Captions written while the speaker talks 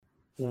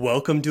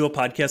Welcome to a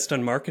podcast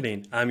on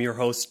marketing. I'm your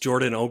host,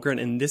 Jordan Ogren,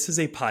 and this is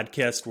a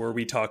podcast where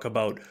we talk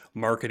about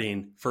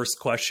marketing. First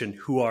question,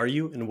 who are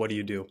you and what do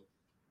you do?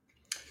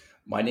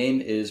 My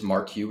name is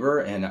Mark Huber,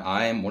 and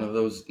I am one of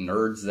those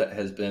nerds that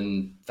has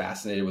been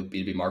fascinated with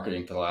B2B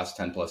marketing for the last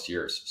 10 plus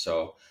years.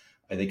 So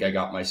I think I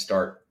got my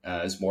start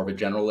as more of a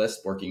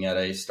generalist working at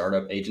a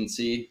startup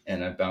agency,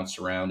 and I've bounced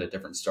around at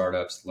different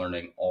startups,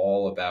 learning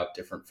all about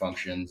different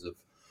functions of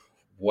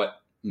what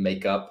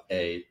make up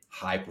a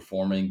high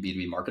performing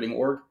B2B marketing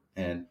org.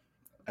 And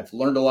I've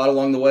learned a lot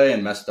along the way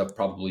and messed up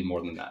probably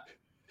more than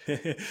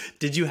that.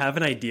 Did you have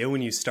an idea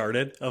when you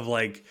started of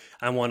like,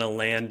 I want to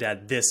land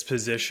at this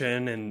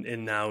position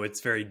and now it's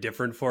very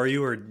different for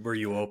you, or were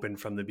you open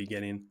from the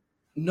beginning?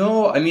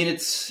 No, I mean,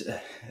 it's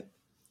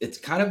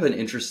kind of an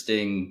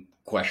interesting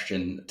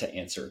question to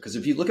answer, because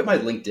if you look at my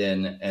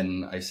LinkedIn,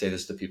 and I say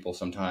this to people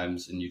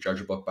sometimes, and you judge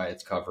a book by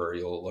its cover,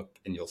 you'll look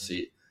and you'll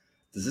see,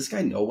 does this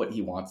guy know what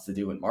he wants to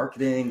do in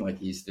marketing? Like,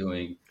 he's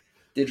doing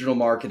digital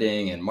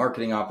marketing and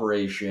marketing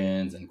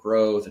operations and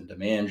growth and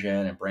demand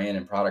gen and brand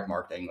and product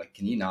marketing. Like,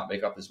 can he not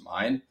make up his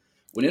mind?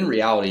 When in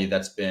reality,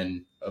 that's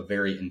been a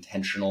very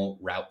intentional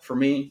route for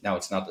me. Now,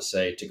 it's not to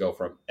say to go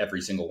from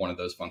every single one of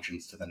those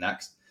functions to the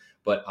next,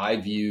 but I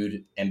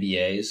viewed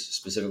MBAs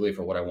specifically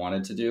for what I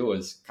wanted to do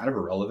as kind of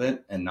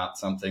irrelevant and not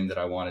something that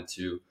I wanted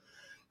to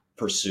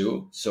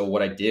pursue. So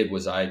what I did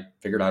was I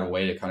figured out a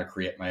way to kind of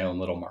create my own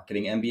little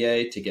marketing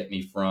MBA to get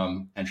me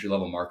from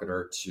entry-level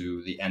marketer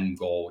to the end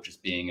goal, which is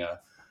being a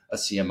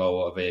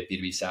CMO of a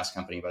B2B SaaS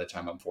company by the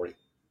time I'm 40.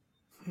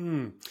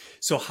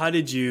 So how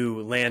did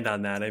you land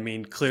on that? I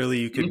mean, clearly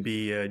you could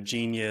be a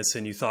genius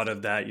and you thought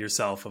of that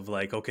yourself of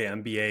like, okay,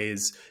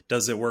 MBAs,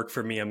 does it work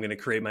for me? I'm going to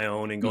create my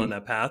own and go on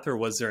that path. Or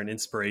was there an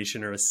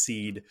inspiration or a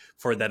seed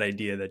for that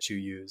idea that you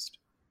used?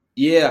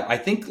 Yeah, I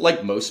think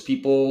like most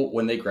people,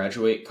 when they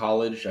graduate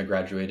college, I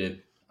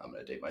graduated, I'm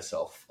going to date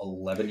myself,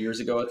 11 years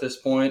ago at this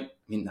point. I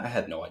mean, I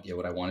had no idea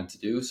what I wanted to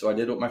do. So I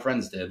did what my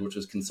friends did, which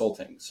was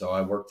consulting. So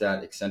I worked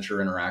at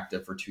Accenture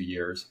Interactive for 2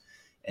 years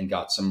and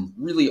got some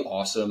really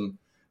awesome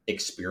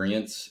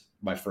experience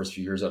my first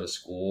few years out of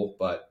school.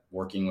 But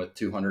working with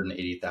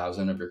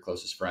 280,000 of your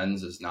closest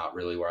friends is not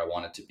really where I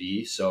wanted to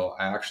be. So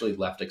I actually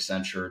left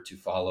Accenture to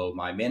follow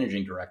my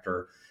managing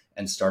director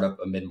and start up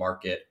a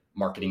mid-market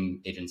marketing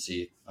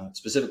agency,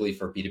 specifically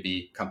for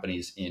B2B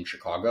companies in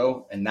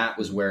Chicago. And that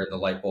was where the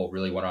light bulb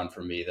really went on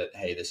for me that,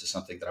 hey, this is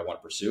something that I want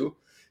to pursue.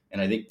 And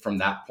I think from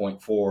that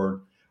point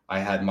forward, I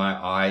had my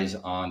eyes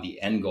on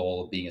the end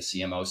goal of being a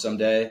CMO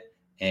someday.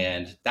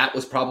 And that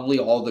was probably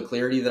all the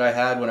clarity that I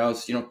had when I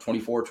was,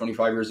 24,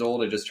 25 years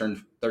old. I just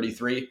turned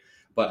 33.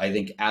 But I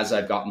think as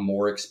I've gotten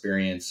more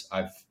experience,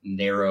 I've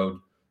narrowed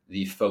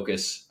the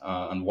focus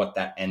on what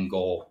that end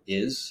goal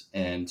is.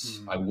 And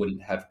I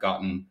wouldn't have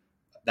gotten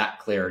that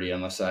clarity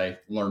unless I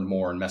learned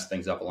more and messed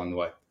things up along the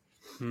way.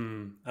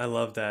 I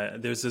love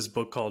that. There's this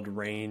book called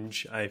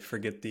Range. I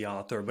forget the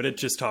author, but it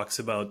just talks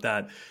about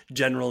that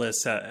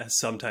generalists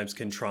sometimes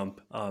can trump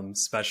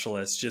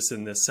specialists, just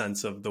in this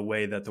sense of the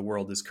way that the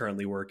world is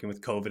currently working with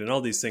COVID and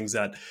all these things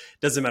that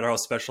doesn't matter how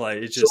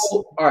specialized. It's just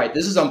all right.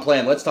 This is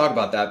unplanned. Let's talk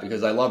about that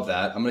because I love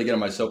that. I'm going to get on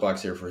my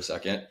soapbox here for a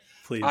second.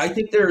 Please. I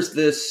think there's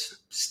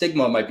this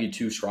stigma, might be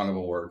too strong of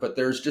a word, but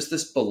there's just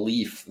this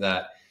belief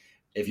that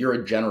if you're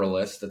a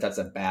generalist, that's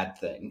a bad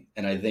thing.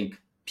 And I think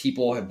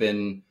people have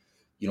been,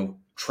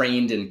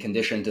 trained and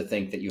conditioned to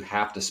think that you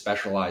have to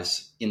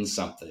specialize in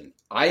something.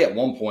 I, at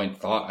one point,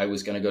 thought I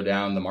was going to go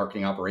down the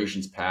marketing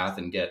operations path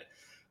and get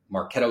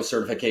Marketo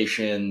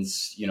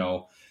certifications,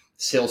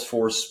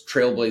 Salesforce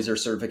Trailblazer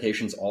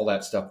certifications, all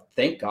that stuff.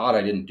 Thank God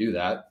I didn't do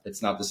that.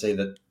 It's not to say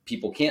that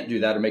people can't do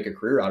that and make a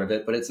career out of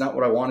it, but it's not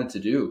what I wanted to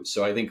do.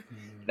 So I think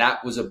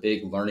that was a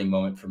big learning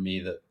moment for me,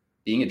 that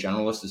being a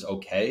generalist is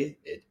okay.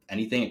 It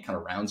kind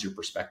of rounds your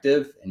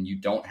perspective, and you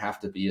don't have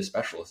to be a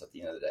specialist at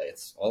the end of the day.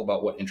 It's all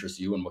about what interests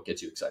you and what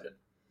gets you excited.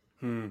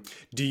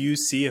 Do you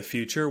see a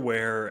future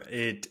where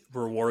it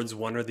rewards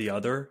one or the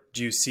other?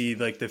 Do you see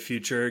like the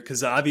future?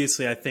 Because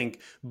obviously I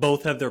think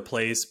both have their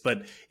place,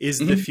 but is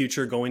the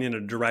future going in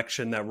a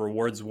direction that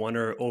rewards one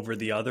or over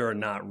the other, or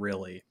not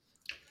really?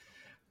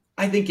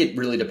 I think it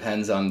really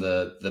depends on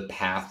the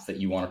path that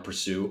you want to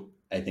pursue.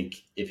 I think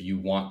if you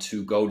want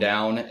to go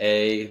down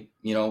a,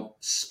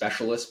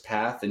 specialist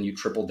path and you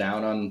triple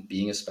down on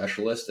being a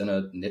specialist in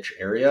a niche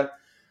area,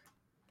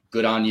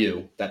 good on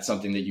you. That's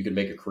something that you can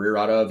make a career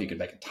out of. You can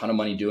make a ton of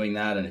money doing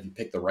that. And if you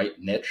pick the right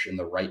niche and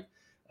the right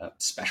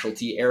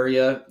specialty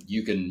area,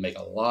 you can make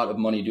a lot of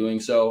money doing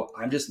so.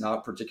 I'm just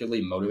not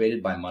particularly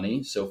motivated by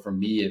money. So for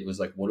me, it was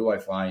like, what do I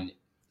find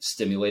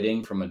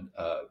stimulating from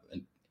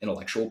an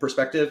intellectual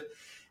perspective?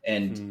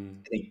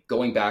 And I think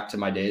going back to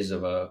my days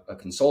of a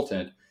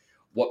consultant,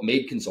 what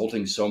made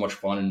consulting so much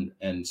fun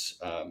and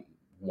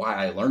why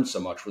I learned so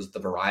much was the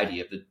variety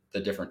of the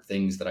different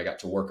things that I got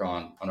to work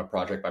on a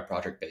project by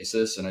project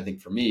basis. And I think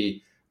for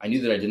me, I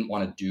knew that I didn't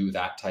want to do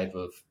that type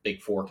of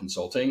big four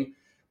consulting.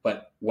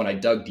 But when I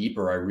dug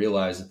deeper, I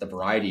realized that the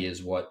variety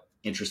is what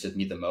interested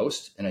me the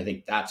most. And I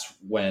think that's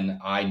when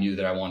I knew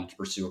that I wanted to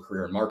pursue a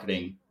career in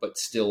marketing, but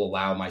still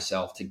allow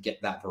myself to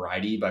get that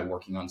variety by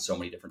working on so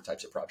many different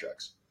types of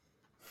projects.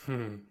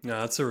 No,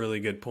 that's a really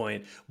good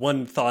point.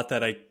 One thought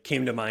that I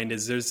came to mind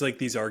is there's like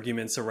these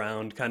arguments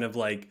around kind of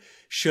like,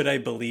 should I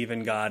believe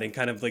in God, and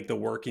kind of like the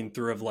working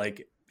through of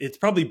like, it's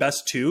probably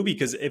best to,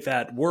 because if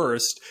at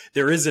worst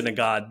there isn't a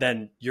God,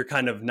 then you're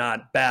kind of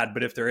not bad.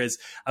 But if there is,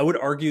 I would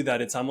argue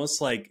that it's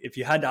almost like if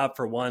you had to opt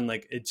for one,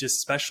 like it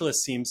just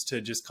specialist seems to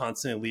just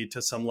constantly lead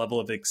to some level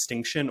of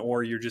extinction,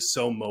 or you're just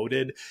so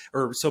moded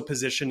or so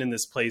positioned in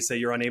this place that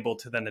you're unable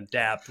to then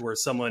adapt. Where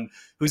someone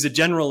who's a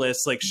generalist,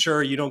 like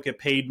sure, you don't get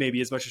paid maybe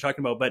as much as you're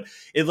talking about, but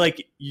it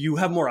like you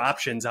have more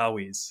options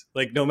always.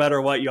 Like no matter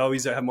what, you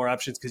always have more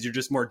options because you're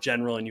just more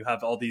general and you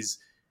have all these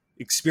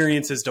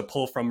experiences to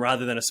pull from,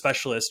 rather than a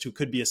specialist who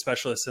could be a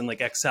specialist in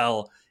like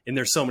Excel. And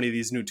there's so many of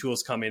these new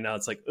tools coming now.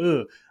 It's like,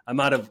 I'm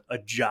out of a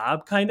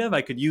job kind of.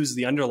 I could use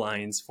the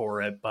underlines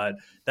for it, but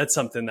that's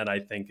something that I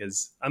think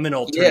is, I'm an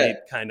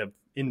alternate kind of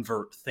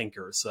invert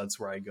thinker. So that's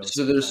where I go.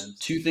 So there's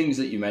two things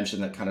that you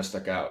mentioned that kind of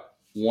stuck out.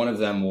 One of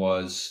them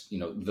was,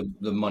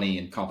 the money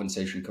and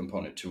compensation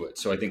component to it.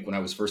 So I think when I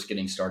was first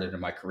getting started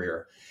in my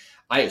career,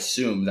 I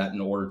assumed that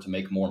in order to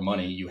make more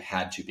money, you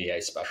had to be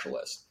a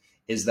specialist.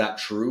 Is that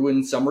true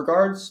in some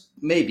regards?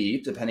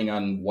 Maybe, depending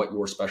on what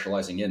you're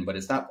specializing in, but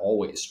it's not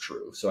always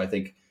true. So I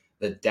think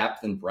the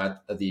depth and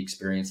breadth of the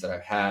experience that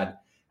I've had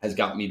has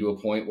got me to a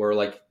point where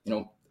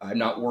I'm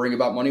not worrying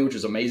about money, which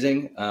is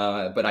amazing.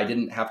 But I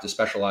didn't have to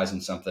specialize in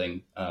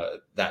something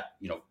that,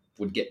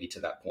 would get me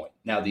to that point.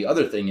 Now, the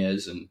other thing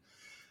is, and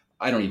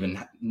I don't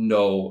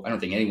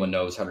think anyone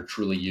knows how to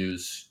truly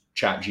use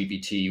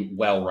ChatGPT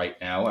well right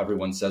now.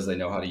 Everyone says they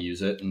know how to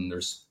use it, and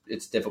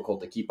it's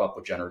difficult to keep up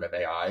with generative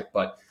AI,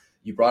 but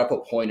you brought up a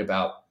point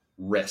about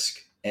risk.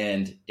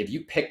 And if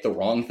you pick the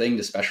wrong thing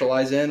to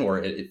specialize in, or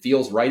it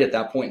feels right at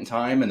that point in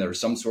time, and there's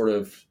some sort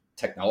of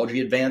technology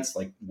advance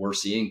like we're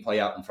seeing play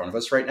out in front of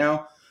us right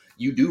now,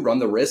 you do run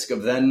the risk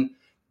of then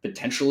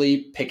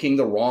potentially picking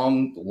the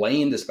wrong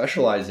lane to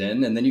specialize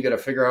in. And then you got to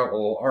figure out,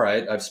 well, all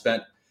right, I've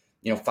spent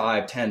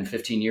 5, 10,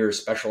 15 years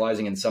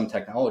specializing in some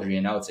technology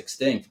and now it's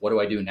extinct. What do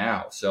I do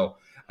now? So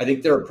I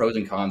think there are pros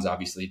and cons,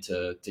 obviously,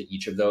 to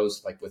each of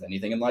those, like with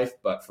anything in life.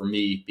 But for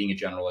me, being a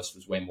generalist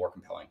was way more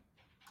compelling.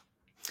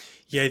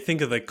 Yeah, I think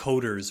of the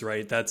coders,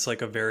 right? That's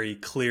like a very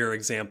clear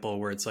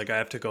example where it's like I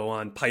have to go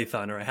on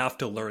Python or I have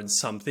to learn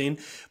something.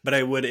 But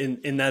I would,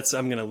 and that's,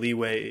 I'm going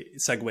to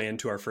segue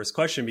into our first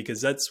question,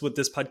 because that's what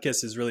this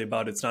podcast is really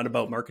about. It's not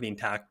about marketing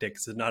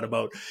tactics. It's not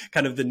about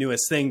kind of the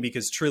newest thing,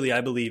 because truly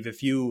I believe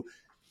if you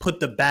put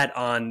the bet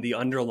on the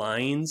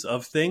underlines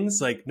of things,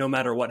 like no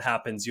matter what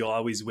happens, you'll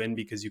always win,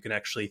 because you can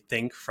actually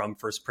think from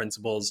first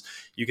principles.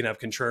 You can have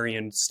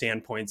contrarian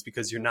standpoints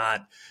because you're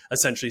not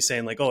essentially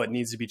saying like, oh, it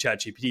needs to be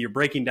ChatGPT. You're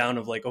breaking down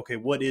of like, okay,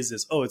 what is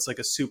this? Oh, it's like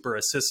a super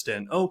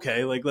assistant.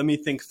 Okay, like let me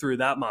think through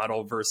that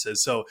model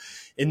versus. So,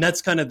 and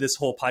that's kind of this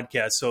whole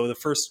podcast. So the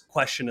first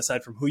question,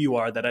 aside from who you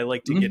are, that I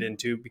like to get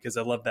into, because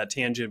I love that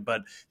tangent,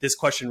 but this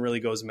question really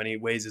goes many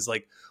ways, is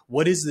like,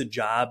 what is the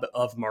job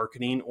of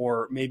marketing,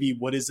 or maybe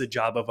what is the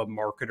job of a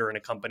marketer in a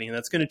company? And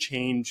that's going to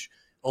change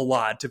a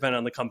lot depending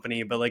on the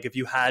company. But like, if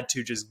you had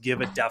to just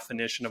give a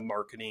definition of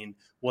marketing,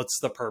 what's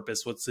the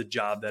purpose? What's the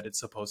job that it's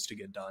supposed to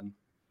get done?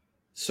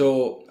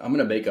 So I'm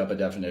going to make up a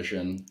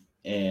definition,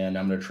 and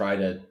I'm going to try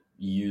to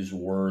use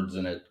words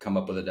and come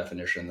up with a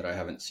definition that I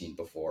haven't seen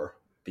before,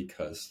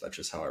 because that's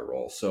just how I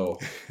roll. So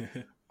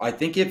I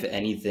think if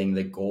anything,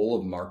 the goal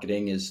of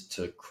marketing is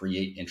to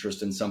create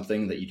interest in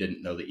something that you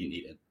didn't know that you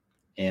needed.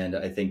 And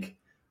I think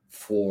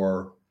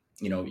for,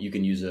 you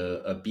can use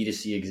a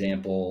B2C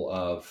example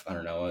of, I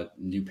don't know, a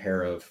new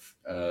pair of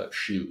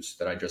shoes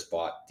that I just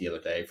bought the other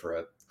day for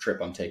a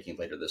trip I'm taking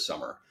later this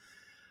summer.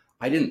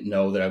 I didn't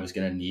know that I was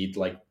going to need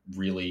like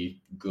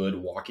really good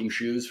walking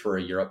shoes for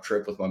a Europe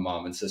trip with my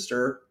mom and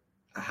sister.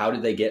 How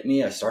did they get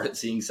me? I started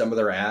seeing some of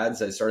their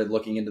ads. I started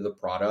looking into the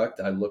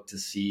product. I looked to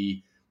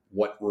see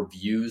what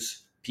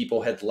reviews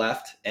people had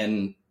left.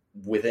 And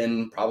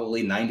within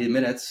probably 90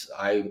 minutes,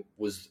 I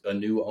was a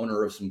new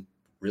owner of some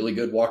really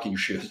good walking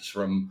shoes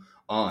from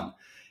On.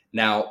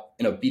 Now,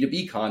 in a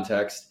B2B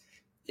context,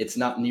 it's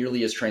not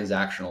nearly as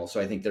transactional. So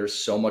I think there's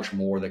so much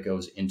more that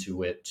goes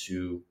into it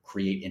to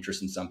create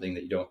interest in something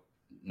that you don't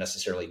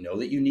necessarily know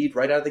that you need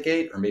right out of the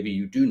gate, or maybe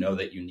you do know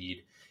that you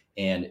need,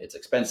 and it's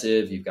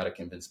expensive. You've got to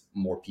convince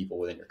more people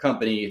within your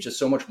company. It's just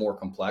so much more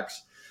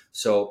complex.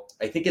 So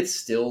I think it's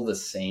still the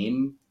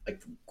same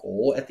like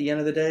goal at the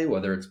end of the day,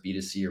 whether it's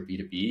B2C or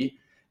B2B.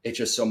 It's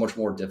just so much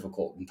more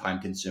difficult and time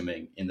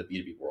consuming in the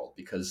B2B world,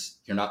 because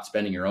you're not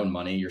spending your own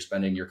money, you're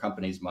spending your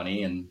company's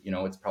money. And,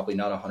 it's probably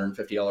not a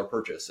 $150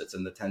 purchase. It's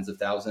in the tens of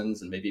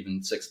thousands and maybe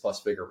even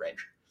 6+ figure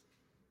range.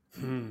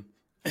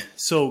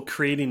 So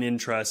creating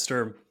interest,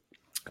 or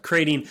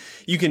creating,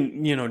 you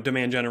can,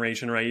 demand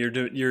generation, right?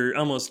 You're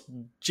almost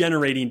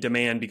generating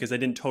demand because I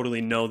didn't totally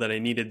know that I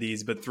needed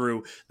these, but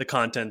through the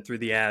content, through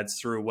the ads,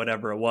 through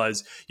whatever it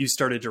was, you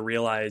started to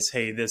realize,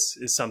 hey, this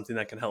is something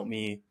that can help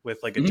me with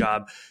like a Mhm.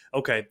 job.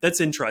 Okay,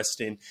 that's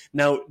interesting.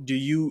 Now,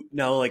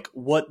 like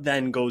what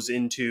then goes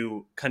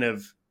into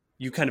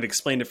you kind of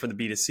explained it for the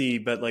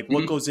B2C, but like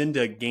what Mhm. goes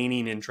into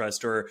gaining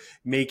interest or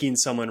making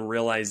someone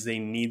realize they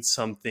need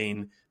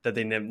something that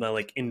they never,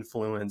 like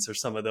influence or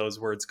some of those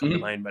words come to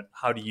Mhm. mind, but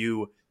how do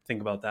you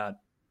think about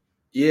that?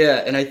 Yeah,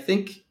 and I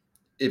think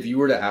if you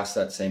were to ask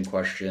that same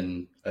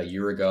question a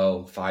year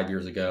ago, 5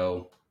 years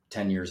ago,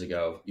 10 years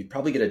ago, you'd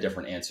probably get a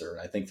different answer.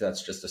 And I think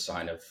that's just a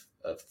sign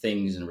of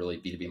things and really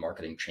B2B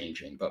marketing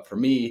changing. But for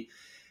me,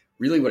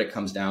 really what it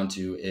comes down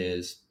to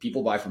is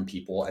people buy from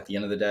people at the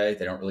end of the day.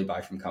 They don't really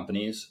buy from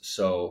companies.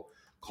 So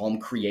call them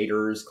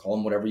creators, call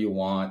them whatever you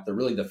want. They're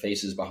really the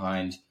faces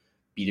behind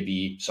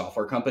B2B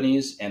software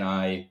companies. And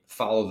I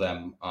follow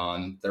them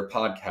on their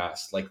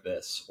podcasts like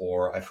this,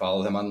 or I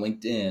follow them on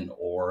LinkedIn,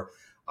 or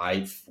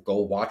I go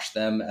watch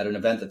them at an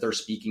event that they're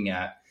speaking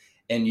at.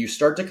 And you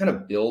start to kind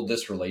of build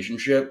this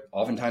relationship.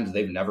 Oftentimes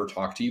they've never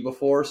talked to you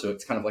before. So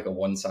it's kind of like a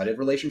one-sided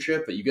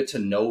relationship, but you get to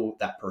know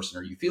that person,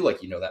 or you feel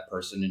like you know that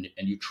person,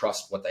 and you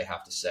trust what they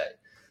have to say.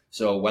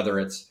 So whether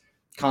it's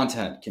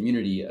content,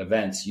 community,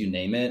 events, you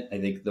name it, I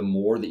think the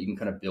more that you can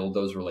kind of build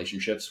those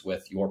relationships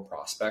with your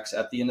prospects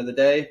at the end of the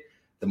day,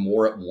 the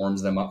more it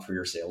warms them up for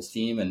your sales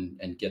team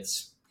and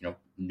gets,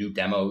 new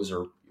demos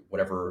or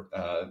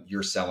whatever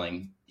you're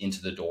selling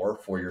into the door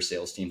for your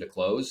sales team to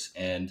close.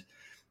 And,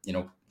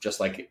 just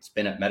like it's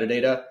been at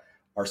Metadata,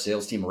 our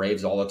sales team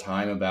raves all the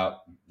time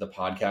about the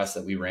podcast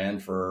that we ran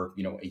for,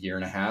 a year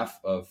and a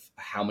half, of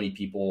how many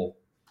people,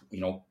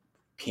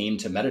 came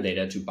to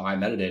Metadata to buy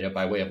Metadata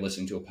by way of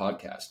listening to a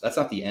podcast. That's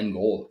not the end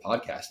goal of the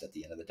podcast at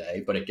the end of the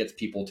day, but it gets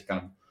people to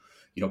kind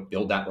of,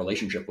 build that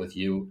relationship with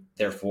you.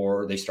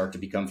 Therefore, they start to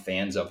become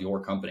fans of your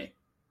company.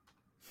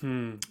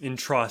 And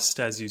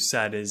trust, as you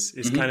said, is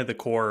kind Mm-hmm. of the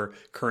core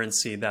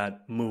currency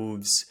that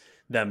moves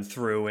them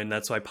through. And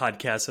that's why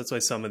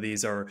some of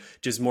these are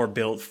just more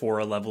built for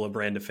a level of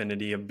brand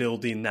affinity, of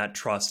building that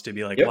trust to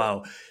be like, Yep.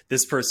 wow,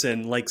 this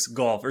person likes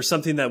golf, or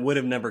something that would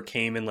have never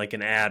came in like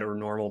an ad or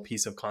normal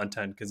piece of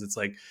content. Cause it's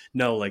like,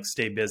 no, like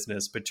stay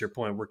business. But to your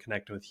point, we're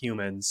connecting with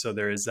humans. So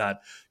there is that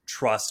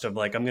trust of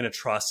like, I'm going to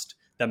trust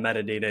that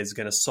metadata is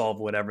going to solve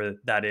whatever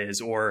that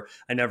is, or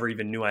I never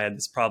even knew I had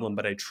this problem,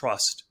 but I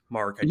trust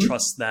Mark, I Mm-hmm.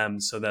 trust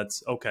them. So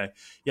that's okay.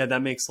 Yeah,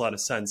 that makes a lot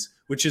of sense,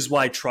 which is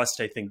why trust,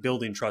 I think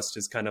building trust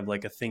is kind of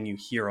like a thing you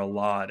hear a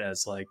lot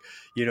as like,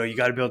 you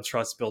got to build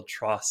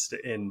trust.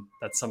 And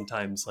that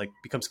sometimes like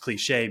becomes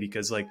cliche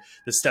because like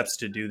the steps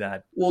to do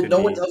that Well, could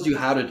no one be, tells you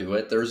how to do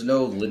it. There's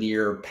no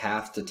linear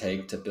path to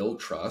take to build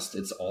trust.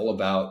 It's all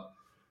about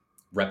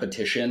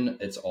repetition.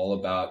 It's all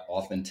about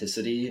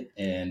authenticity,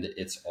 and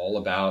it's all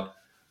about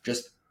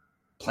just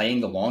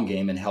playing the long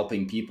game and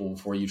helping people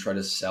before you try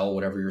to sell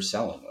whatever you're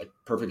selling. Like,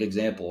 perfect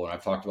example, and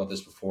I've talked about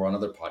this before on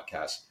other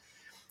podcasts.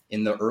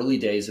 In the early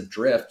days of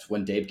Drift,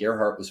 when Dave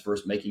Gerhardt was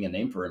first making a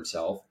name for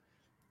himself,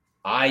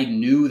 I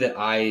knew that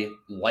I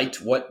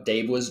liked what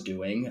Dave was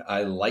doing.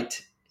 I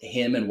liked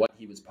him and what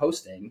he was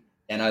posting,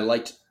 and I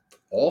liked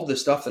all of the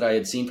stuff that I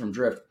had seen from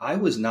Drift. I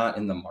was not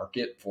in the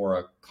market for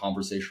a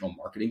conversational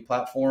marketing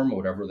platform, or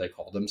whatever they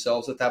called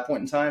themselves at that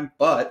point in time.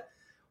 But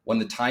when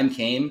the time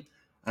came,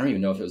 I don't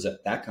even know if it was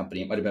at that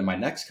company. It might have been my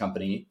next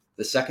company.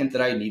 The second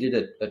that I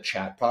needed a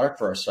chat product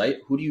for our site,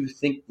 who do you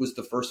think was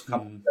the first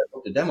company hmm, that I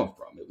booked a demo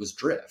from? It was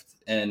Drift.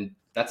 And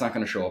that's not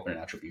going to show up in an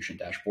attribution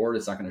dashboard.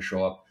 It's not going to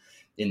show up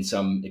in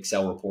some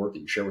Excel report that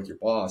you share with your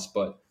boss.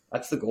 But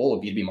that's the goal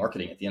of B2B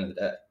marketing at the end of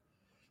the day.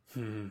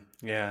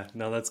 Yeah,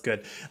 no, that's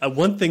good.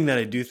 One thing that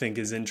I do think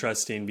is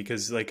interesting,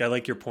 because like I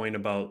like your point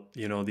about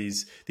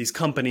these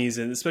companies,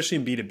 and especially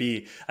in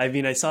B2B. I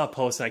mean, I saw a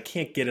post and I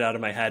can't get it out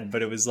of my head,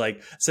 but it was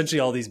like essentially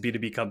all these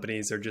B2B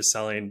companies are just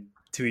selling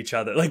to each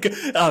other, like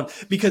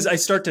because I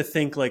start to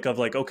think like of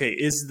like, okay,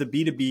 is the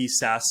B2B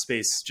SaaS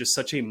space just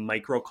such a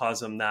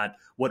microcosm that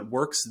what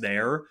works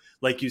there,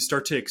 like you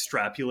start to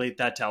extrapolate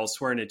that to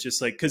elsewhere, and it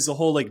just like, because the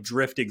whole like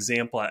Drift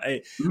example,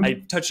 I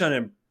Mhm. touched on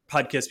it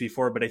podcast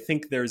before, but I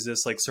think there's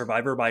this like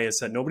survivor bias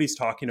that nobody's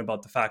talking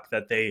about, the fact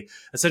that they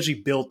essentially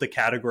built the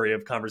category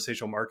of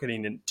conversational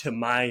marketing, and to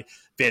my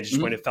vantage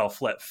point, Mhm. it fell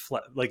flat,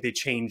 like they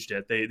changed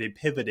it, they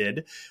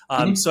pivoted.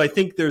 Mhm. So I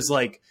think there's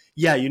like,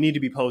 yeah, you need to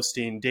be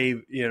posting,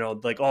 Dave,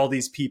 like all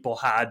these people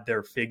had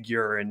their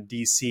figure, and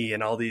DC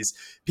and all these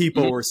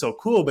people Mhm. were so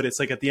cool, but it's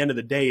like at the end of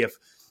the day, if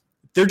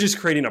they're just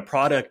creating a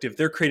product, if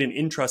they're creating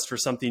interest for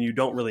something you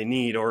don't really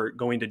need, or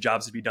going to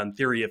jobs to be done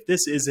theory,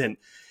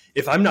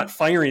 if I'm not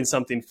firing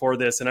something for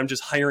this and I'm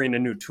just hiring a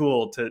new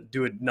tool to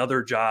do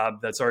another job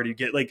that's already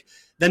like,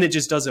 then it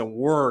just doesn't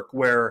work.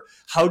 Where,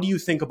 how do you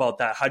think about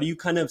that? How do you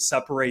kind of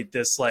separate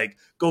this, like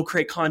go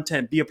create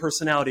content, be a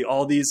personality,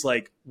 all these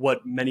like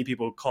what many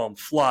people call them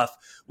fluff,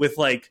 with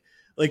like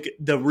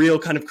the real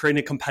kind of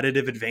creating a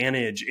competitive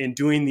advantage in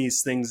doing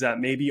these things that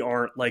maybe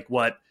aren't like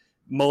what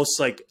most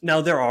like,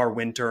 now there are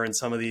Winter and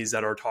some of these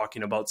that are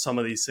talking about some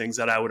of these things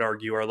that I would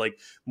argue are like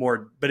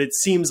more, but it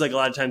seems like a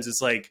lot of times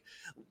it's like,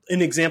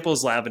 an example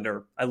is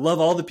Lavender. I love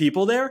all the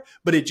people there,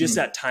 but it just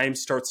at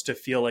times starts to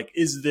feel like,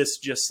 is this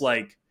just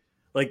like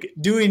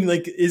doing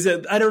like, is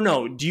it, I don't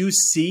know. Do you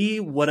see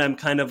what I'm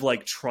kind of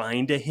like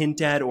trying to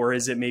hint at, or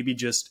is it maybe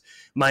just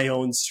my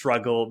own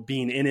struggle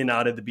being in and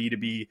out of the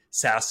B2B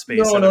SaaS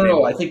space?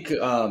 No. I think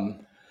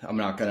I'm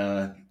not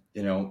gonna,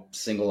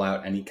 single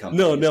out any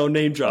companies. No,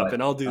 name drop,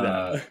 and I'll do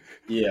that. that.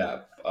 Yeah,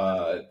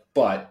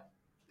 but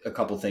a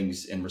couple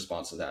things in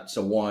response to that.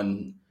 So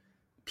one,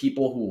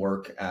 people who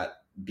work at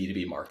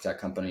B2B martech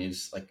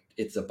companies, like,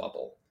 it's a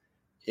bubble.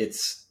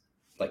 It's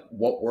like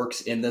what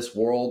works in this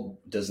world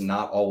does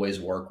not always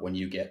work when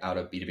you get out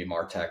of B2B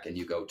martech and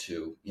you go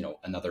to,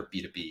 another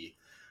B2B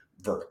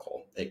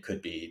vertical. It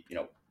could be,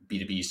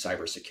 B2B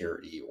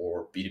cybersecurity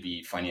or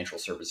B2B financial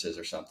services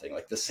or something.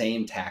 Like the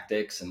same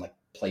tactics and like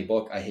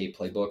playbook. I hate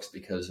playbooks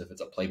because if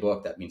it's a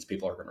playbook, that means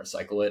people are going to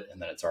recycle it,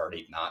 and then it's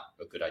already not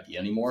a good idea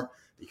anymore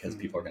because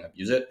people are going to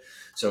abuse it.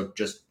 So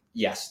just,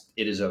 yes,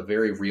 it is a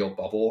very real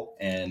bubble,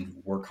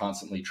 and we're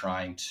constantly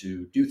trying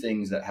to do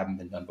things that haven't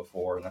been done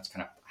before. And that's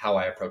kind of how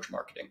I approach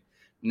marketing.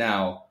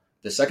 Now,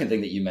 the second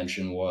thing that you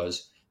mentioned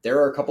was there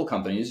are a couple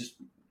companies,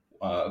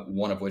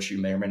 one of which you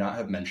may or may not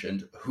have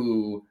mentioned,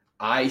 who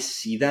I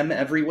see them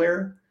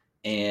everywhere,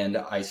 and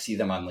I see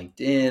them on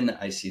LinkedIn.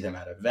 I see them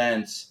at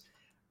events,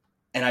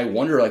 and I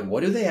wonder, like,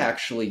 what do they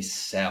actually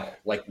sell?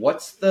 Like,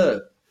 what's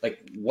the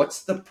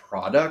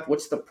product?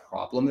 What's the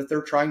problem that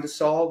they're trying to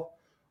solve?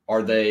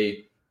 Are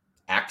they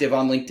active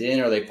on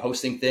LinkedIn? Are they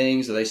posting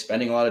things? Are they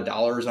spending a lot of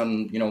dollars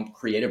on,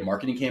 creative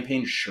marketing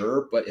campaigns?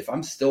 Sure. But if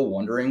I'm still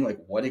wondering like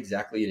what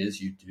exactly it is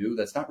you do,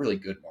 that's not really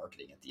good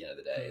marketing at the end of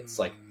the day. It's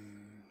like,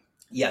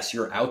 yes,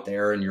 you're out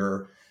there and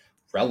you're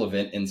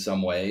relevant in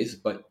some ways,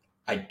 but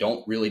I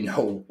don't really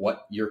know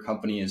what your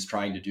company is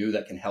trying to do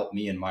that can help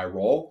me in my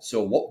role.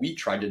 So what we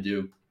tried to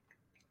do,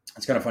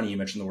 it's kind of funny you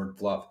mentioned the word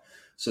fluff.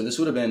 So this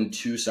would have been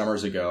 2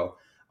 summers ago.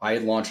 I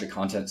had launched a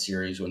content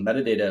series when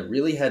metadata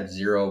really had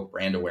zero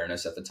brand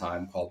awareness at the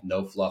time, called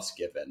No Fluffs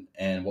Given.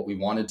 And what we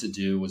wanted to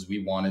do was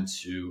we wanted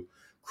to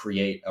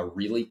create a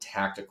really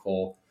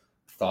tactical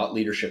thought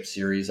leadership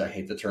series. I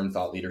hate the term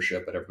thought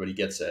leadership, but everybody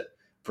gets it,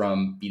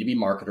 from B2B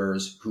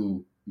marketers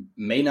who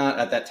may not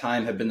at that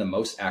time have been the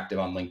most active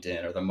on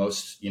LinkedIn or the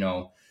most,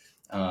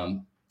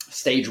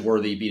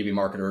 stage-worthy B2B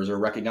marketers or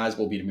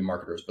recognizable B2B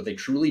marketers, but they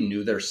truly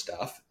knew their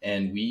stuff.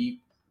 And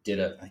we did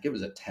I think it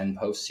was a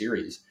 10-post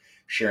series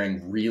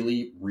sharing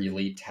really,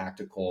 really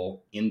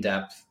tactical,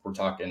 in-depth, we're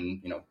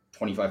talking,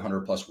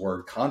 2,500 plus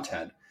word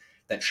content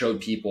that showed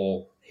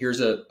people,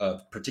 here's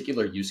a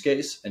particular use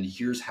case, and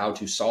here's how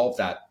to solve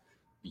that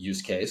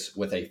use case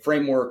with a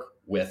framework,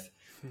 with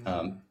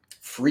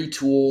free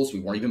tools. We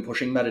weren't even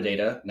pushing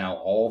metadata. Now,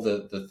 all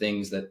the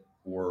things that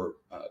were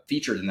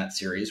featured in that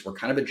series were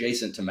kind of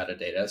adjacent to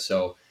metadata.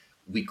 So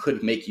we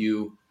could make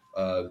you,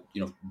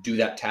 do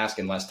that task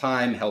in less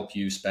time, help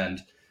you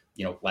spend,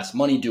 less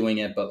money doing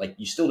it, but like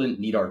you still didn't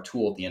need our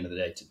tool at the end of the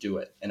day to do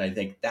it. And I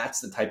think that's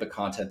the type of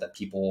content that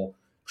people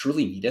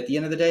truly need at the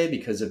end of the day,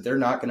 because if they're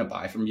not going to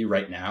buy from you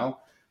right now,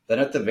 then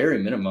at the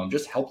very minimum,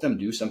 just help them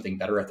do something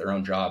better at their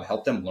own job,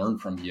 help them learn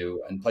from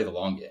you and play the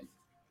long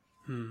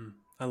game.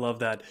 I love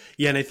that.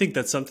 Yeah. And I think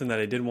that's something that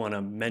I did want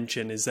to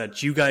mention is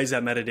that you guys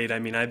at Metadata, I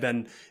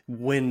mean,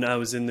 when I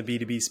was in the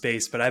B2B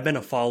space, but I've been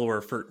a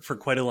follower for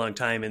quite a long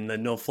time, and the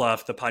No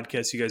Fluff, the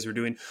podcast you guys were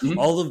doing,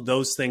 all of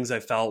those things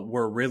I felt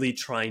were really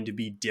trying to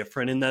be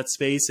different in that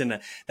space. And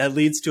that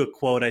leads to a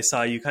quote I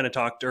saw you kind of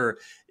talked, or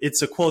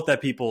it's a quote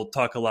that people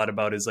talk a lot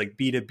about, is like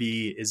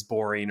B2B is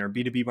boring, or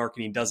B2B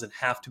marketing doesn't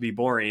have to be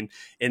boring.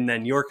 And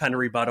then your kind of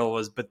rebuttal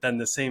was, but then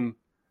the same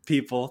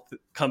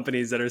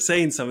companies that are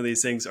saying some of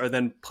these things are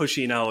then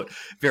pushing out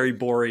very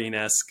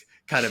boring-esque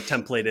kind of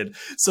templated.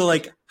 So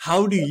like,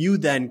 how do you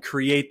then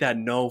create that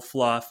no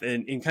fluff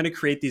and kind of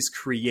create these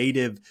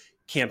creative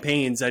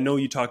campaigns? I know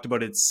you talked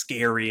about it's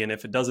scary, and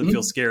if it doesn't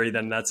feel scary,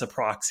 then that's a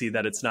proxy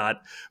that it's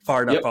not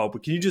far enough out.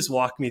 But can you just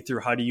walk me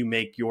through, how do you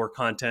make your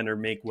content or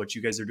make what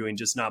you guys are doing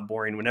just not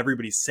boring when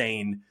everybody's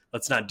saying,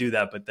 let's not do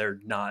that, but they're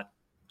not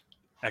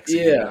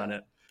executing on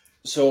it?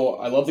 So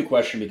I love the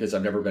question because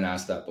I've never been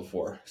asked that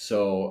before.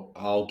 So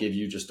I'll give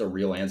you just a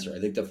real answer. I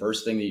think the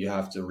first thing that you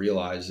have to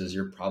realize is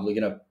you're probably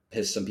going to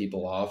piss some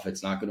people off.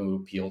 It's not going to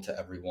appeal to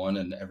everyone,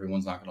 and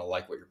everyone's not going to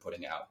like what you're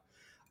putting out.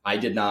 I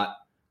did not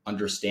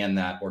understand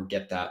that or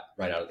get that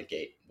right out of the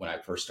gate when I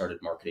first started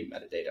marketing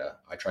metadata.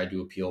 I tried to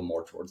appeal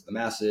more towards the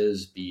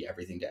masses, be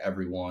everything to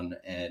everyone,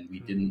 and we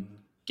didn't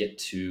get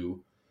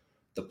to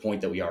the point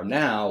that we are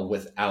now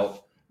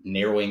without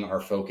narrowing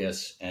our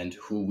focus and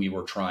who we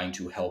were trying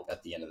to help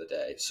at the end of the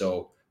day.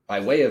 So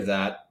by way of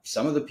that,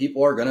 some of the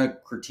people are going to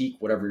critique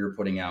whatever you're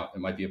putting out. It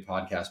might be a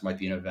podcast, might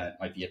be an event,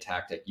 might be a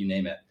tactic, you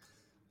name it.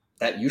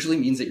 That usually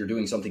means that you're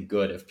doing something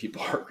good if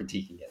people are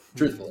critiquing it,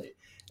 truthfully.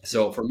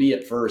 So for me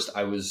at first,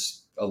 I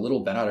was a little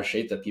bent out of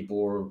shape that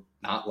people were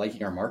not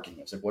liking our marketing.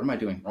 I was like, what am I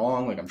doing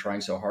wrong? Like, I'm trying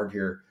so hard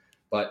here,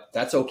 but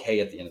that's okay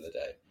at the end of the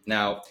day.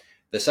 Now,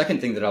 The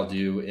second thing that I'll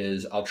do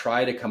is I'll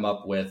try to come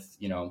up with,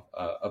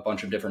 a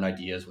bunch of different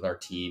ideas with our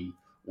team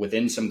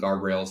within some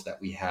guardrails that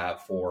we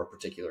have for a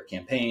particular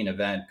campaign,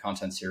 event,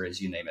 content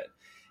series, you name it.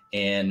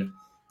 And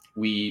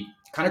we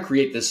kind of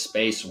create this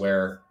space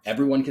where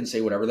everyone can say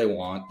whatever they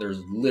want. There's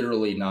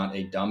literally not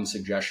a dumb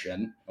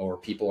suggestion, or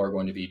people are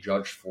going to be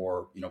judged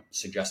for,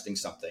 suggesting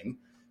something.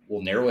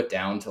 We'll narrow it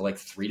down to like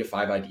 3 to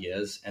 5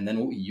 ideas. And then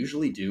what we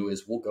usually do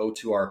is we'll go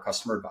to our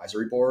customer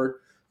advisory board.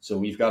 So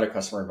we've got a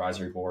customer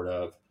advisory board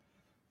of,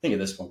 I think at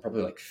this point,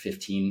 probably like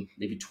 15,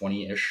 maybe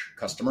 20-ish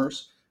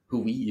customers who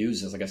we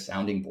use as like a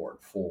sounding board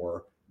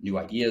for new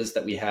ideas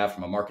that we have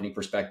from a marketing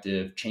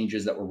perspective,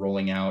 changes that we're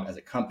rolling out as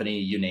a company,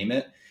 you name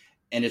it.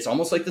 And it's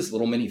almost like this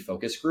little mini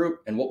focus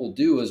group. And what we'll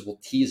do is we'll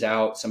tease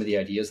out some of the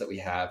ideas that we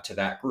have to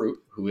that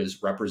group who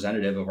is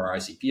representative of our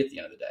ICP at the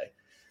end of the day.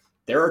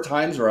 There are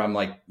times where I'm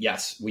like,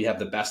 yes, we have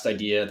the best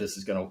idea. This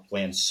is going to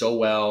land so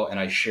well. And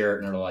I share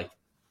it and they're like,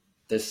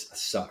 this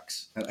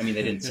sucks. I mean,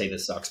 they didn't say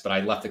this sucks, but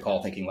I left the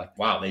call thinking like,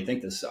 wow, they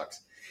think this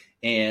sucks.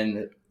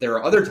 And there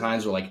are other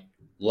times where like,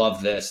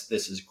 love this.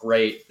 This is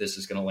great. This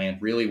is going to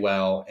land really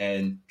well.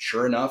 And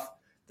sure enough,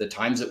 the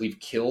times that we've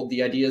killed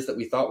the ideas that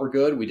we thought were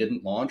good, we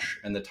didn't launch.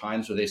 And the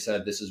times where they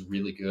said, this is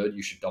really good,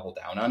 you should double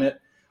down on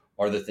it,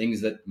 are the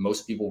things that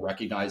most people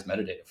recognize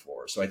metadata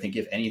for. So I think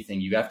if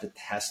anything, you have to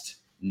test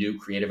new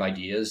creative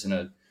ideas in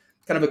a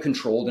kind of a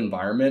controlled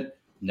environment,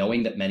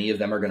 knowing that many of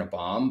them are going to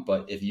bomb.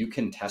 But if you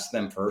can test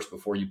them first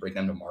before you bring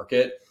them to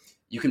market,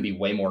 you can be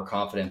way more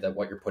confident that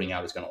what you're putting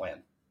out is going to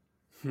land.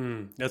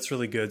 That's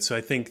really good. So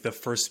I think the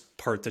first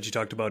part that you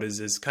talked about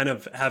is kind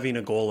of having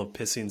a goal of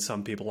pissing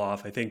some people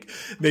off. I think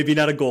maybe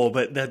not a goal,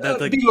 but that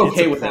like be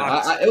okay with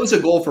that. It was a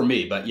goal for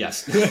me, but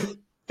yes.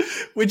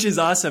 Which is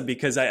awesome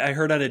because I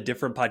heard on a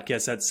different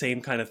podcast that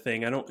same kind of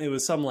thing. It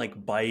was some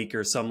like bike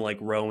or some like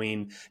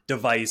rowing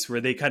device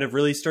where they kind of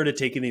really started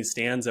taking these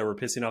stands that were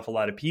pissing off a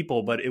lot of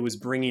people, but it was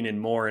bringing in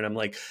more. And I'm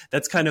like,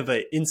 that's kind of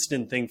an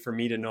instant thing for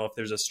me to know if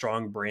there's a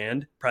strong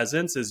brand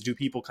presence is, do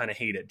people kind of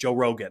hate it? Joe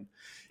Rogan.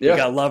 Yeah. You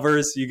got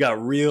lovers, you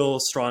got real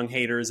strong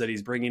haters that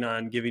he's bringing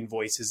on, giving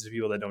voices to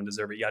people that don't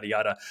deserve it, yada,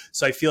 yada.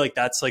 So I feel like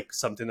that's like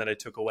something that I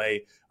took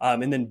away.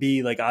 And then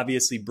B, like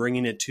obviously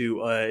bringing it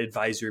to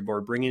advisory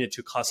board, bringing it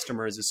to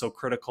customers is so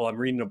critical. I'm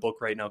reading a book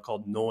right now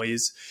called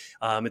Noise.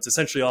 It's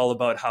essentially all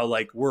about how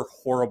like we're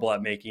horrible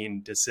at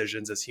making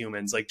decisions as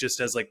humans, like just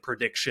as like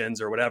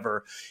predictions or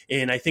whatever.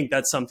 And I think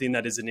that's something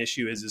that is an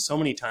issue is so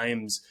many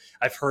times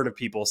I've heard of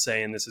people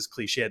saying, this is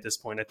cliche at this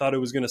point, I thought it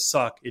was going to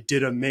suck. It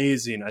did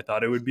amazing. I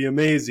thought it would be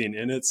amazing.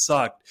 And it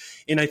sucked.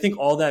 And I think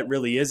all that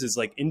really is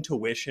like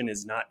intuition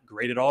is not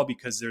great at all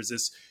because there's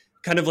this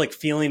kind of like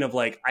feeling of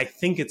like, I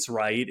think it's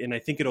right. And I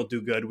think it'll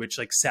do good, which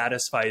like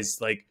satisfies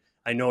like,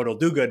 I know it'll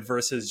do good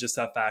versus just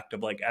that fact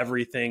of like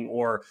everything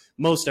or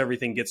most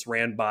everything gets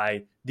ran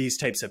by these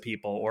types of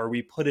people, or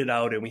we put it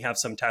out and we have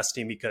some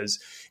testing because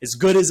as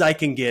good as I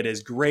can get,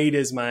 as great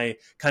as my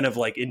kind of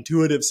like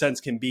intuitive sense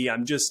can be,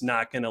 I'm just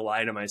not going to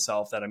lie to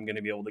myself that I'm going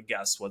to be able to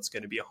guess what's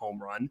going to be a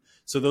home run.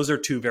 So those are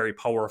two very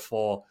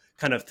powerful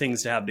kind of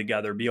things to have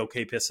together, be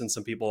okay pissing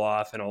some people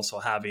off and also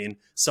having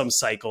some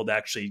cycle to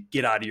actually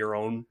get out of your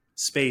own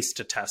space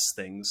to test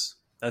things.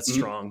 That's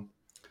strong.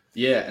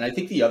 Yeah. And I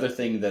think the other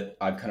thing that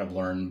I've kind of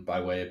learned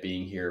by way of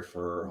being here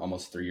for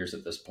almost 3 years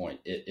at this point,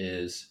 it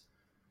is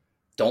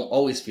don't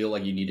always feel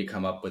like you need to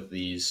come up with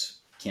these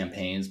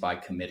campaigns by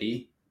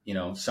committee.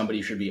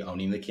 Somebody should be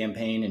owning the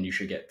campaign and you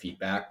should get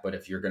feedback. But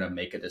if you're going to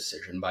make a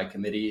decision by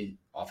committee,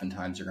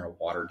 oftentimes you're going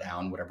to water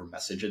down whatever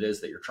message it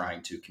is that you're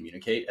trying to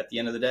communicate at the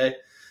end of the day.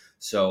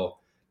 So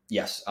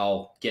yes,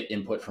 I'll get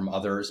input from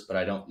others, but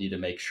I don't need to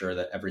make sure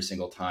that every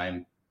single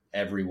time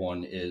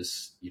everyone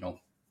is,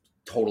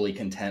 totally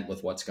content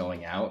with what's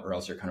going out, or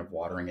else you're kind of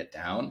watering it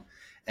down.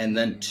 And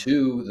then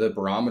two, the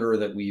barometer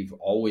that we've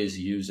always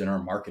used in our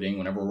marketing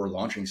whenever we're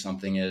launching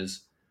something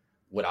is,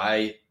 would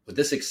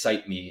this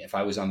excite me if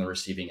I was on the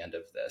receiving end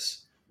of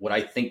this? Would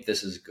I think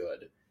this is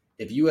good?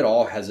 If you at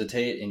all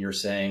hesitate and you're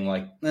saying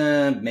like,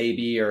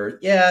 maybe, or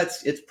yeah,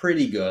 it's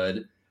pretty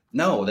good.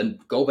 No, then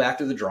go back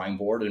to the drawing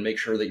board and make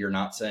sure that you're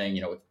not saying,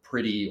 it's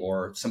pretty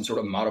or some sort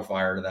of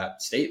modifier to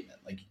that statement.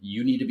 Like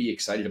you need to be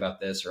excited about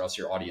this or else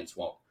your audience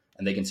won't.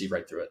 And they can see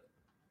right through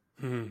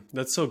it.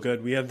 That's so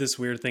good. We have this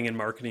weird thing in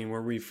marketing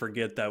where we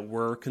forget that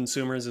we're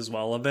consumers as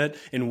well of it.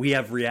 And we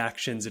have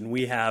reactions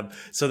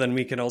so then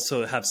we can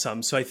also have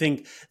some. So I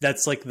think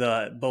that's like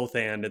the both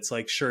and it's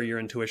like, sure, your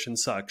intuition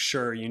sucks.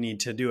 Sure, you need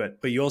to do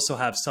it. But you also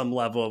have some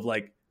level of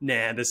like,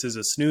 nah, this is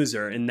a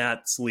snoozer. And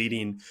that's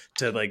leading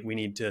to like, we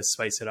need to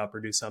spice it up or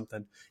do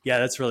something. Yeah,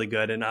 that's really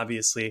good. And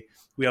obviously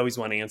we always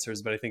want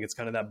answers, but I think it's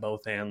kind of that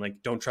both and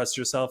like, don't trust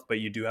yourself, but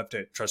you do have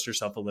to trust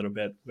yourself a little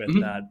bit with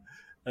that.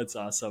 That's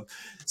awesome.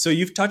 So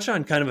you've touched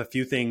on kind of a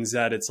few things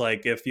that it's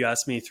like, if you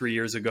asked me 3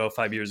 years ago,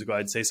 5 years ago,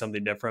 I'd say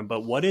something different.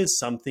 But what is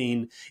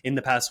something in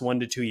the past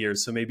 1 to 2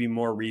 years, so maybe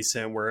more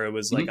recent, where it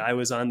was like, I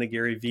was on the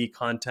Gary V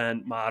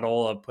content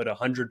model of put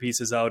 100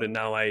 pieces out and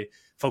now I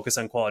focus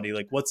on quality.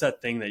 Like, what's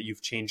that thing that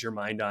you've changed your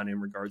mind on in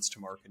regards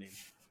to marketing?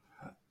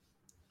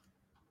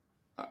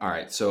 All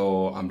right.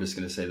 So I'm just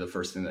going to say the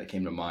first thing that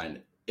came to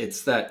mind.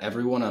 It's that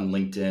everyone on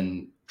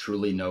LinkedIn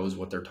truly knows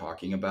what they're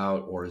talking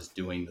about or is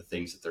doing the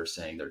things that they're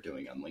saying they're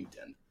doing on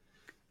LinkedIn.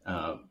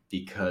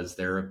 Because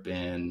there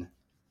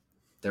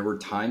were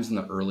times in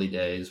the early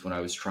days when I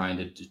was trying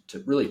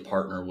to really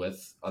partner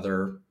with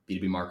other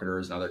B2B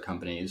marketers and other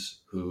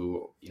companies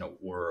who,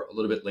 were a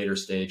little bit later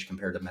stage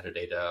compared to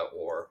metadata,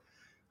 or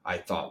I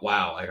thought,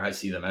 wow, like I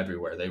see them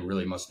everywhere. They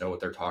really must know what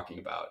they're talking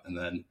about. And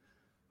then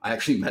I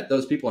actually met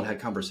those people and had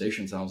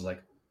conversations, and I was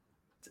like,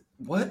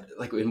 what,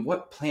 like, in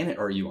what planet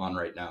are you on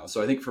right now?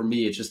 So I think for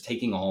me, it's just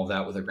taking all of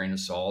that with a grain of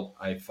salt.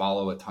 I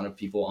follow a ton of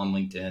people on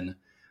LinkedIn.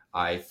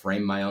 I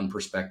frame my own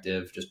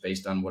perspective just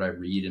based on what I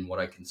read and what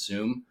I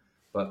consume.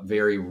 But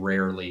very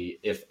rarely,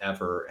 if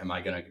ever, am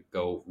I going to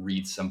go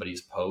read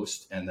somebody's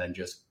post and then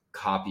just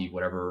copy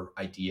whatever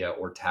idea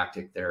or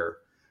tactic they're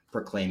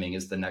proclaiming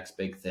is the next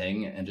big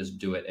thing and just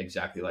do it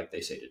exactly like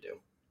they say to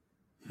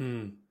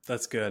do.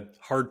 That's good.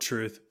 Hard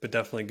truth, but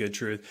definitely good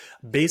truth.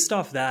 Based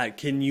off that,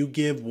 can you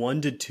give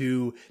 1 to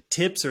 2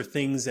 tips or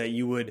things that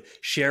you would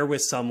share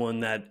with someone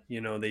that,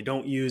 they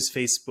don't use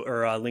Facebook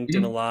or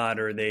LinkedIn a lot,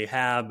 or they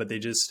have, but they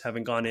just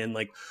haven't gone in?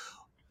 Like,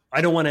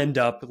 I don't want to end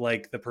up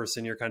like the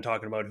person you're kind of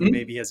talking about who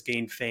maybe has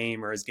gained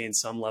fame or has gained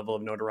some level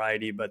of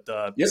notoriety, but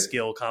the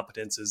skill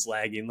competence is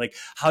lagging. Like,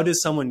 how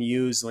does someone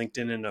use LinkedIn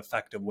in an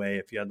effective way?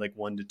 If you had like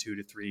 1 to 2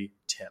 to 3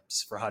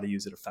 tips for how to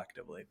use it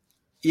effectively.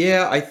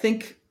 Yeah, I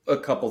think a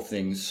couple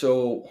things.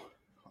 So,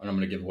 and I'm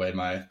going to give away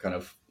my kind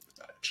of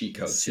cheat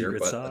codes Secret here,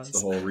 but sauce. that's the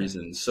whole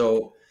reason.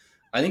 So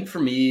I think for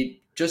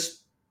me, just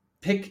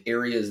pick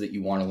areas that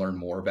you want to learn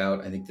more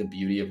about. I think the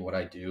beauty of what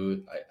I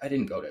do, I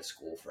didn't go to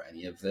school for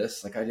any of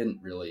this. Like, I didn't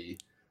really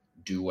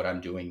do what I'm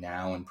doing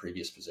now in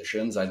previous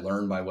positions. I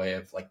learned by way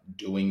of like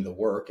doing the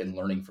work and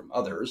learning from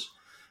others.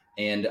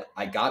 And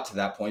I got to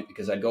that point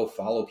because I'd go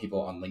follow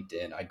people on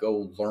LinkedIn. I'd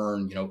go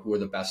learn, who are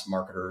the best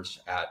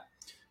marketers at,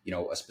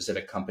 a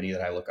specific company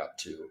that I look up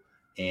to.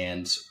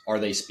 And are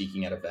they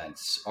speaking at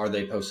events? Are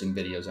they posting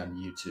videos on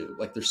YouTube?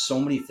 Like, there's so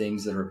many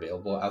things that are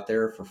available out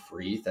there for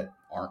free that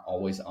aren't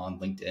always on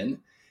LinkedIn.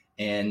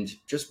 And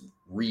just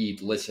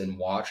read, listen,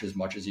 watch as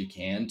much as you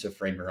can to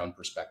frame your own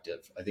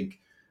perspective. I think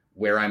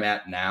where I'm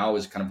at now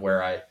is kind of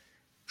where I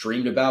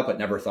dreamed about, but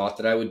never thought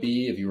that I would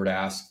be. If you were to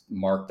ask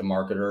Mark, the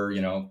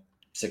marketer,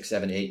 6,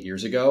 7, 8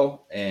 years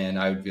ago, and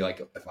I would be like,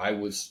 if I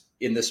was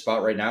in this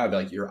spot right now, I'd be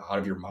like, you're out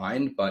of your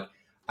mind. But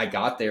I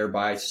got there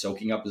by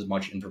soaking up as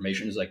much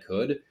information as I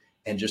could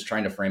and just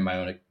trying to frame my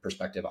own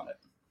perspective on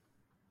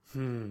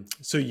it.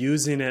 So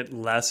using it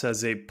less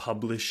as a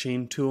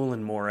publishing tool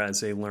and more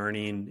as a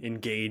learning,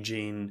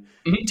 engaging,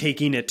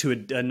 taking it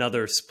to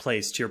another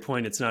place. To your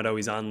point, it's not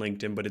always on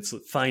LinkedIn, but it's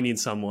finding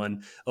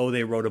someone,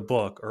 they wrote a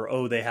book,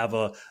 or, they have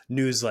a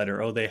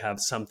newsletter, they have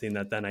something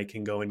that then I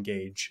can go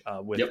engage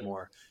with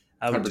more.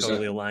 I would 100%.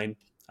 totally align.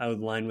 I would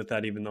align with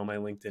that, even though my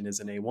LinkedIn is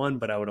an A1,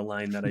 but I would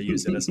align that I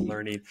use it as a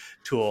learning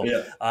tool.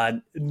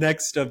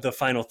 Next of the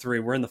final 3,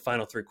 we're in the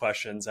final 3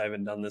 questions. I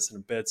haven't done this in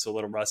a bit, so a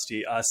little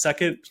rusty.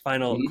 Second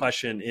final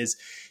question is,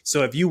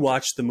 so have you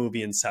watched the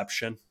movie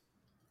Inception?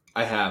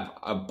 I have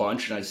a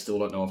bunch, and I still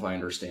don't know if I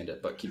understand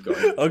it, but keep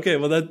going. Okay,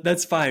 well,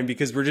 that's fine,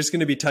 because we're just going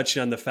to be touching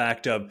on the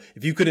fact of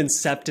if you could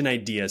incept an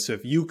idea. So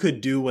if you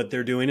could do what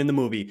they're doing in the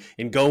movie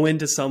and go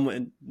into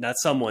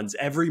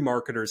every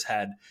marketer's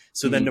head.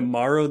 So then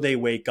tomorrow they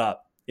wake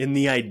up and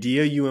the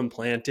idea you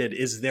implanted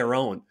is their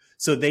own.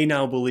 So they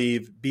now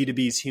believe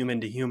B2B is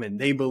human to human.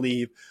 They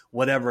believe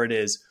whatever it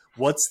is.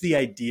 What's the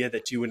idea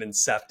that you would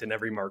incept in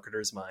every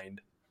marketer's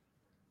mind?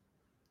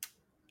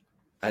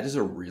 That is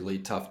a really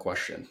tough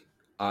question.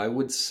 I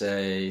would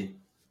say,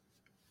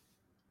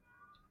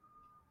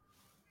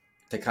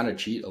 to kind of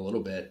cheat a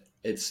little bit,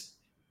 it's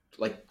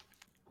like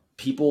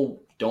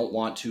people don't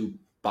want to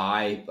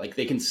buy, like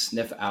they can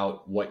sniff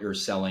out what you're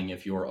selling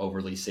if you're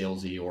overly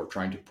salesy or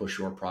trying to push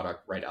your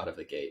product right out of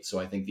the gate. So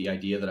I think the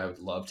idea that I would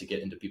love to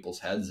get into people's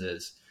heads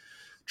is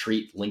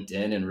treat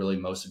LinkedIn and really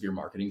most of your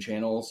marketing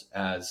channels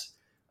as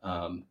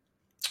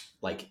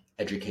like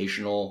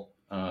educational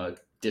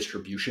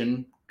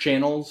distribution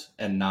channels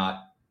and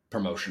not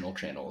promotional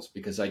channels.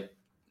 Because like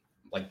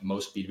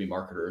most B2B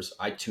marketers,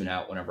 I tune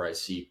out whenever I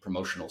see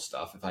promotional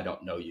stuff. If I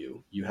don't know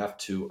you, you have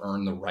to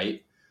earn the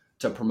right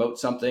to promote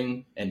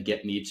something and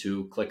get me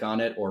to click on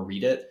it or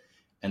read it.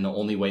 And the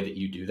only way that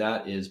you do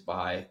that is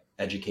by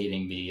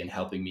educating me and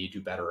helping me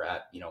do better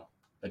at,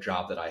 a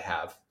job that I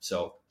have.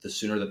 So the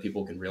sooner that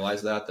people can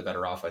realize that, the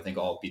better off I think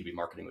all B2B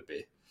marketing would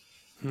be.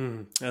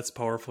 That's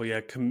powerful.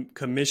 Yeah.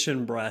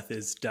 Commission breath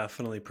is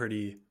definitely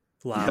pretty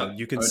loud.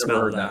 You can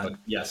smell that. But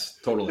yes,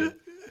 totally.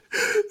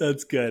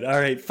 That's good. All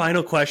right.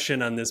 Final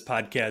question on this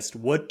podcast.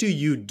 What do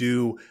you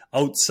do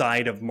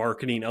outside of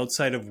marketing,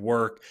 outside of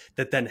work,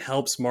 that then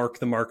helps Mark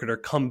the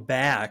marketer come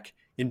back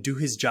and do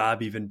his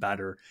job even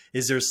better?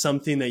 Is there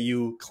something that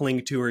you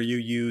cling to or you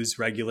use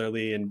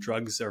regularly, and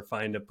drugs are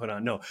fine to put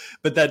on? No,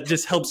 but that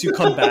just helps you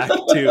come back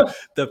to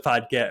the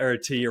podcast or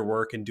to your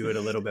work and do it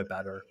a little bit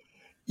better.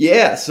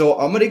 Yeah. So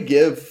I'm going to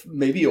give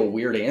maybe a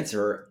weird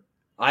answer.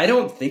 I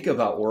don't think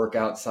about work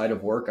outside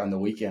of work on the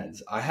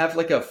weekends. I have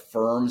like a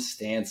firm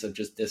stance of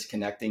just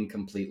disconnecting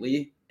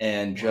completely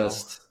and Wow.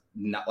 just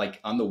not like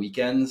on the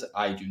weekends.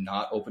 I do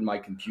not open my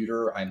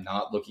computer. I'm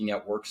not looking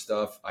at work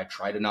stuff. I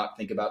try to not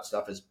think about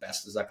stuff as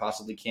best as I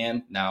possibly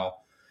can. Now,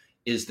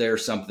 is there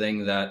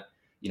something that,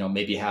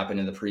 maybe happened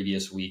in the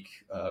previous week?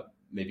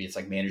 Maybe it's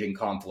like managing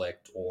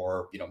conflict,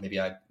 or, maybe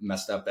I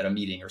messed up at a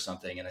meeting or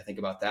something. And I think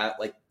about that,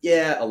 like,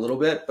 yeah, a little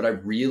bit, but I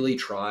really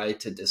try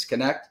to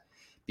disconnect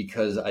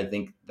because I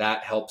think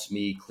that helps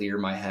me clear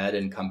my head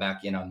and come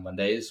back in on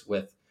Mondays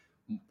with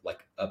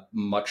like a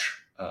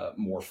much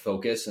more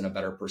focus and a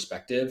better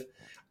perspective.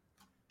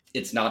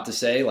 It's not to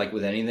say, like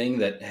with anything,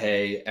 that,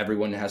 hey,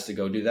 everyone has to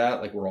go do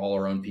that. Like, we're all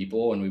our own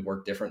people and we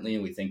work differently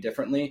and we think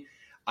differently.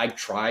 I've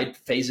tried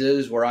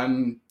phases where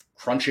I'm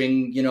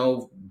crunching,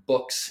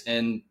 books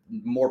and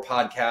more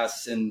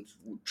podcasts and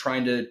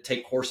trying to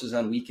take courses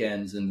on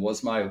weekends. And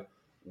was my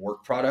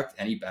work product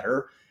any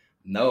better?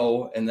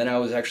 No. And then I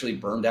was actually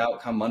burned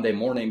out come Monday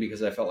morning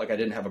because I felt like I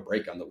didn't have a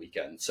break on the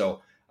weekend.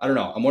 So I don't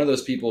know. I'm one of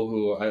those people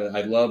who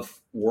I love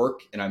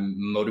work and I'm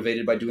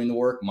motivated by doing the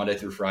work Monday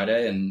through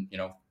Friday. And,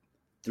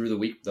 through the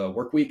week, the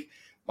work week,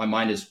 my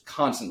mind is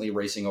constantly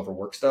racing over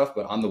work stuff.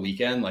 But on the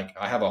weekend, like,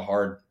 I have a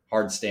hard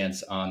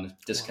stance on Wow.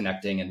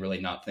 disconnecting and really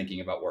not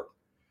thinking about work.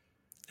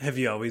 Have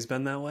you always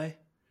been that way?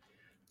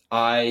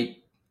 I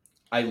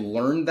I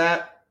learned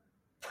that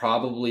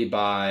probably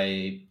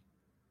by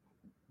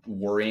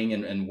worrying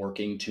and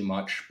working too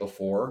much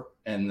before.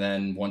 And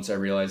then once I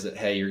realized that,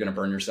 hey, you're going to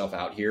burn yourself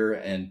out here,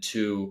 and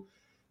two,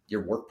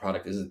 your work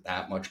product isn't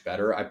that much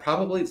better. I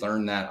probably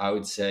learned that, I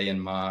would say, in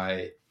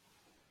my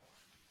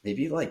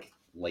maybe like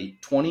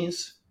late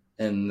 20s.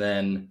 And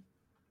then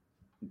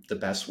the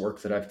best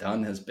work that I've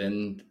done has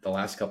been the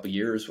last couple of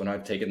years when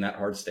I've taken that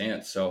hard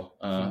stance. So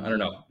I don't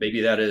know,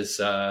 maybe that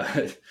is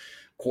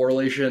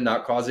correlation,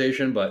 not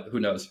causation, but who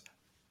knows?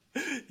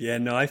 Yeah,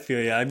 no, I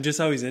feel you. I'm just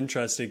always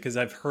interested because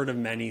I've heard of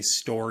many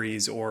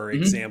stories or Mm-hmm.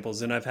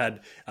 examples, and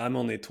I'm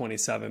only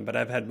 27, but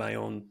I've had my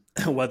own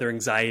whether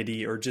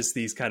anxiety or just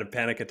these kind of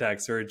panic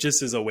attacks, or it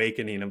just is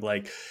awakening of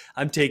like,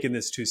 I'm taking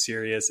this too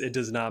serious. It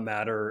does not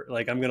matter.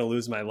 Like, I'm going to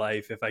lose my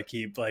life if I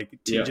keep like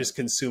Yeah. just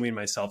consuming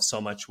myself so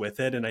much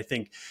with it. And I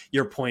think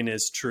your point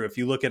is true. If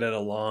you look at it a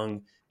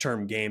long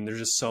term game, there's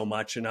just so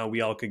much. And now we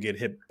all could get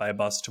hit by a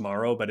bus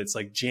tomorrow, but it's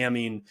like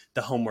jamming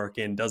the homework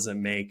in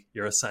doesn't make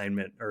your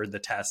assignment or the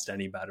test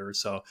any better.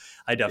 So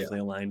I Yeah. definitely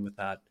align with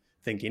that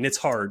thinking. It's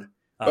hard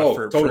Oh,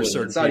 for totally.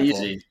 certain It's not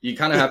people. easy. You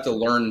kind of have to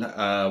learn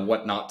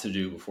what not to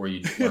do before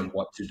you learn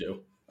what to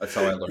do. That's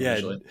how I learn Yeah.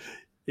 usually.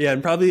 Yeah,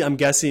 and probably I'm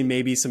guessing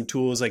maybe some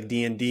tools like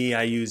D&D.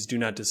 I use Do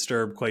Not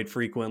Disturb quite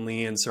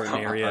frequently in certain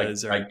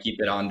areas. I Or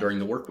keep it on during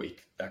the work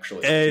week,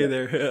 actually. hey, Yeah.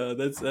 there,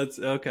 that's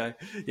okay.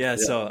 Yeah, Yeah.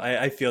 so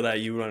I feel that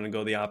you want to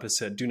go the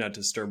opposite. Do not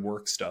disturb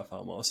work stuff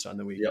almost on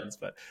the Yep. weekends.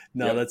 But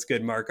no, Yep. that's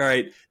good, Mark. All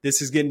right,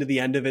 this is getting to the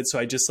end of it, so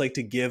I just like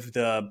to give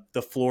the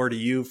floor to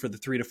you for the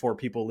 3 to 4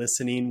 people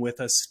listening with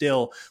us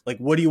still. Like,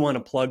 what do you want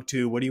to plug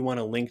to? What do you want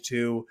to link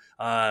to?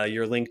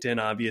 Your LinkedIn,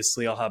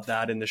 obviously, I'll have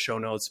that in the show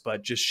notes.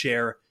 But just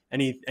share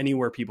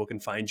anywhere people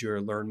can find you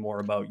or learn more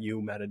about you,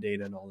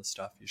 metadata, and all the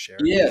stuff you share.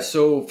 Yeah,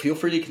 so feel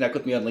free to connect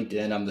with me on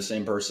LinkedIn. I'm the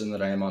same person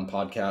that I am on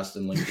podcast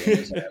and LinkedIn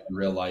as I am in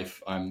real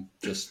life. I'm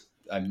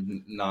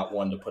not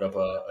one to put up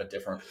a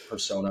different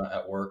persona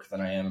at work than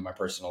I am in my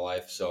personal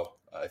life. So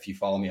if you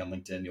follow me on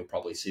LinkedIn, you'll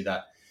probably see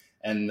that.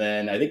 And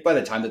then I think by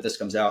the time that this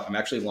comes out, I'm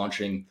actually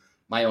launching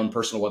my own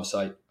personal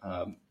website,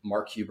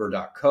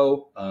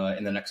 markhuber.co,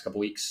 in the next couple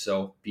of weeks.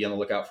 So be on the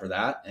lookout for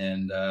that.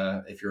 And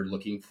if you're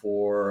looking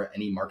for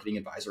any marketing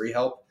advisory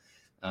help,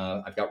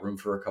 I've got room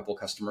for a couple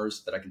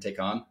customers that I can take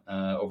on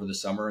over the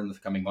summer and the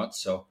coming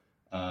months. So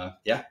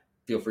yeah,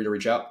 feel free to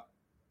reach out.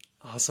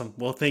 Awesome.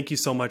 Well, thank you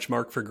so much,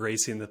 Mark, for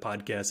gracing the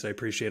podcast. I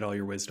appreciate all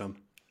your wisdom.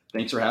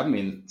 Thanks for having me.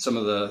 And some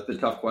of the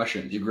tough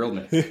questions. You grilled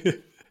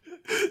me.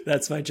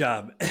 That's my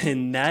job.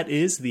 And that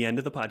is the end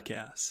of the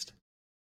podcast.